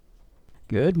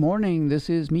Good morning. This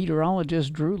is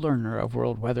meteorologist Drew Lerner of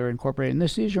World Weather Incorporated, and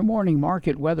this is your morning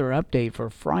market weather update for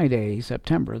Friday,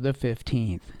 September the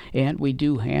 15th. And we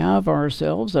do have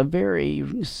ourselves a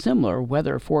very similar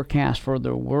weather forecast for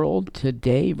the world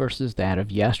today versus that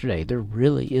of yesterday. There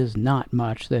really is not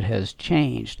much that has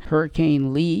changed.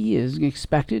 Hurricane Lee is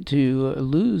expected to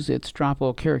lose its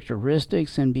tropical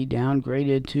characteristics and be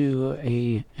downgraded to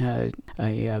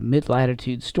a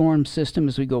mid-latitude storm system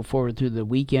as we go forward through the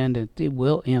weekend. It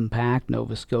will impact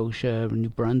Nova Scotia, New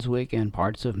Brunswick, and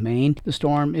parts of Maine. The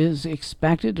storm is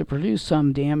expected to produce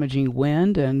some damaging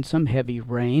wind and some heavy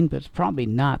rain, but it's probably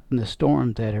not the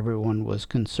storm that everyone was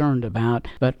concerned about.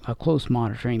 But a close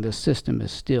monitoring the system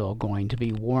is still going to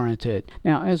be warranted.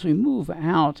 Now, as we move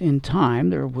out in time,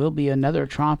 there will be another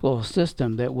tropical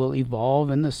system that will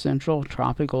evolve in the central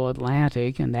tropical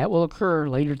Atlantic, and that will occur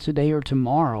later today or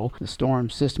tomorrow. The storm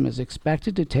system is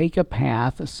expected to take a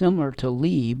path similar to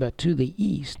Lee, but to the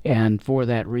east, and for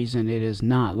that reason it is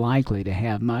not likely to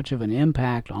have much of an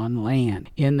impact on land.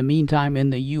 In the meantime,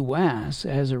 in the U.S.,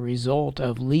 as a result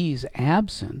of Lee's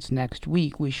absence, next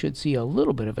week we should see a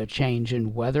little bit of a change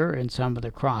in weather in some of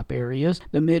the crop areas.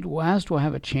 The Midwest will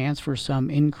have a chance for some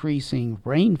increasing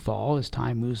rainfall as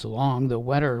time moves along. The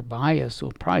wetter bias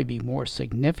will probably be more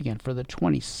significant for the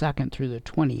 22nd through the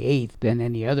 28th than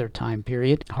any other time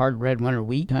period. Hard red winter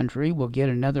wheat country will get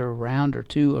another round or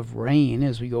two of rain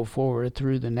as we go forward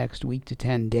through the next week to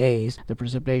 10 days. The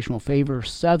precipitation will favor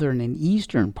southern and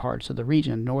eastern parts of the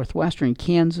region. Northwestern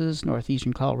Kansas,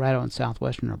 northeastern Colorado, and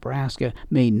southwestern Nebraska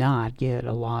may not get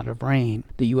a lot of rain.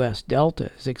 The U.S.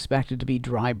 Delta is expected to be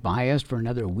dry biased for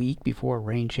another week before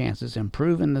rain chances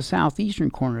improve, and the southeastern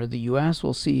corner of the U.S.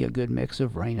 will see a good mix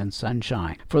of rain and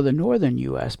sunshine. For the northern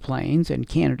U.S. plains and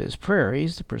Canada's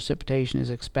prairies, the precipitation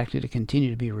is expected to continue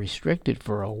to be restricted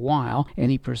for a while.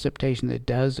 Any precipitation that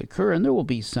does occur, and there will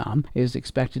be some, is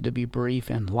expected to be brief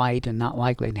and light and not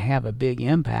likely to have a big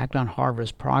impact on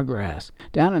harvest progress.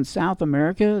 Down in South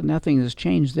America, nothing has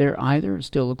changed there either. It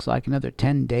still looks like another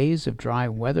 10 days of dry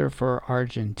weather for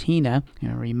Argentina.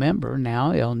 And remember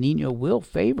now, El Nino will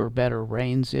favor better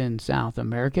rains in South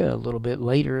America a little bit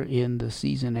later in the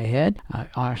season ahead.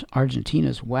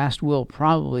 Argentina's west will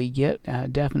probably get a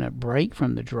definite break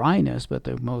from the dryness, but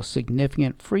the most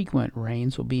significant frequent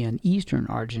rains will be in eastern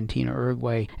Argentina,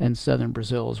 Uruguay, and southern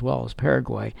Brazil, as well as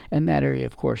Paraguay. And that area,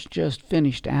 of course, just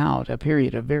finished out a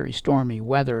period of very stormy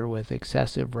weather with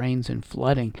excessive rains and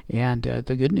flooding. And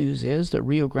the good news is that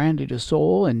Rio Grande do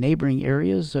Sul and neighboring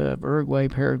areas of Uruguay,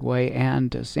 Paraguay,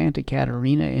 and Santa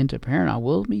Catarina into Paraná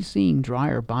will be seeing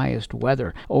drier biased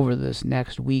weather over this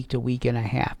next week to week and a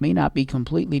half. May not be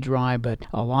completely dry, but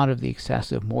a lot of the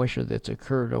excessive moisture that's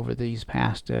occurred over these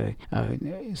past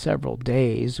several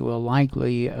days will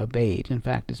likely abate. In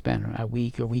fact, it's been a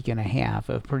week and a half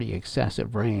of pretty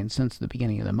excessive rain since the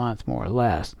beginning of the month, more or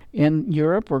less. In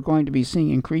Europe, we're going to be seeing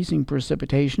increasing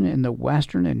precipitation in the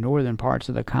western and northern parts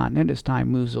of the continent as time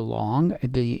moves along.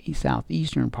 The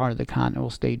southeastern part of the continent will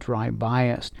stay dry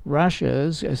biased.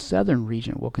 Russia's southern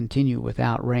region will continue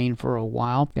without rain for a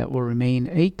while. That will remain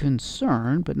a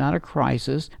concern, but not a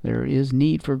crisis. There is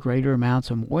need for greater amounts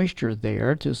of moisture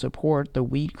there to support the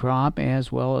wheat crop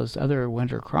as well as other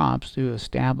winter crops to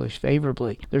establish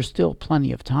favorably. There's still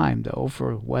plenty of time, though,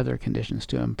 for weather conditions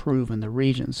to improve in the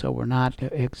region, so we're not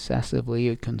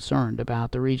excessively concerned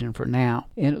about the region for now.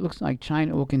 And it looks like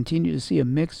China will continue to see a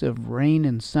mix of rain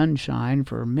and sunshine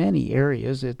for many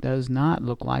areas. It does not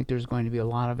look like there's going to be a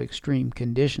lot of extreme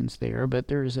conditions there, but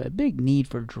there's a big need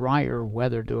for drier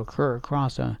weather to occur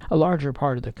across a larger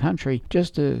part of the country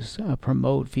just to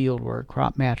promote field work,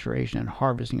 crop maturation, and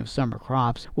harvesting of summer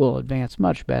crops will advance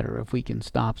much better if we can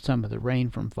stop some of the rain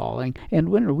from falling. And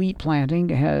winter wheat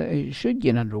planting should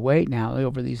get underway now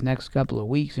over these next couple of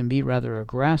weeks and be rather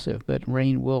aggressive, but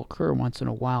rain will occur once in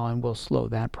a while and will slow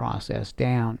that process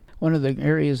down. One of the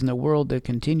areas in the world that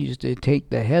continues to take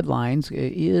the headlines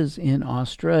is in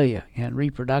Australia, and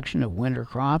reproduction of winter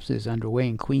crops is underway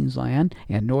in Queensland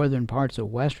and northern parts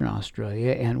of Western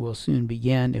Australia and will soon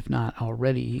begin, if not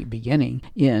already beginning,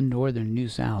 in northern New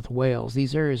South Wales.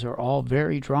 These areas are all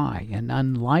very dry and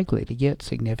unlikely to get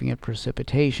significant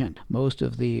precipitation. Most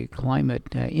of the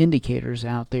climate indicators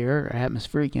out there,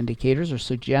 atmospheric indicators, are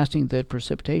suggesting that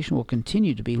precipitation will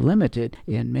continue to be limited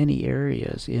in many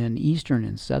areas in eastern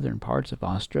and southern northern parts of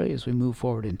Australia as we move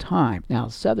forward in time. Now,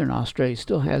 southern Australia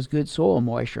still has good soil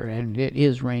moisture, and it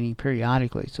is raining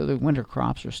periodically, so the winter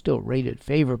crops are still rated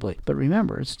favorably. But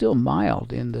remember, it's still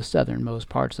mild in the southernmost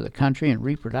parts of the country, and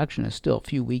reproduction is still a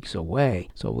few weeks away.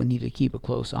 So we need to keep a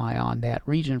close eye on that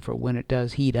region for when it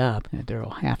does heat up, and there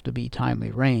will have to be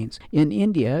timely rains. In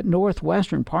India,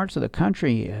 northwestern parts of the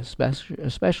country,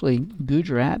 especially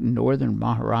Gujarat and northern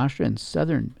Maharashtra and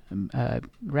southern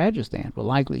Rajasthan, will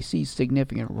likely see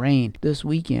significant rain this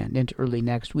weekend into early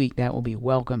next week. That will be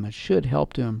welcome. It should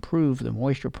help to improve the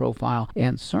moisture profile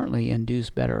and certainly induce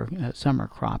better summer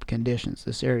crop conditions.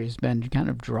 This area has been kind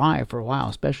of dry for a while,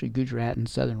 especially Gujarat and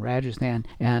southern Rajasthan,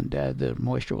 and the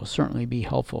moisture will certainly be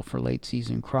helpful for late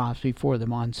season crops before the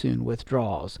monsoon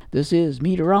withdrawals. This is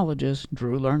meteorologist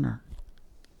Drew Lerner.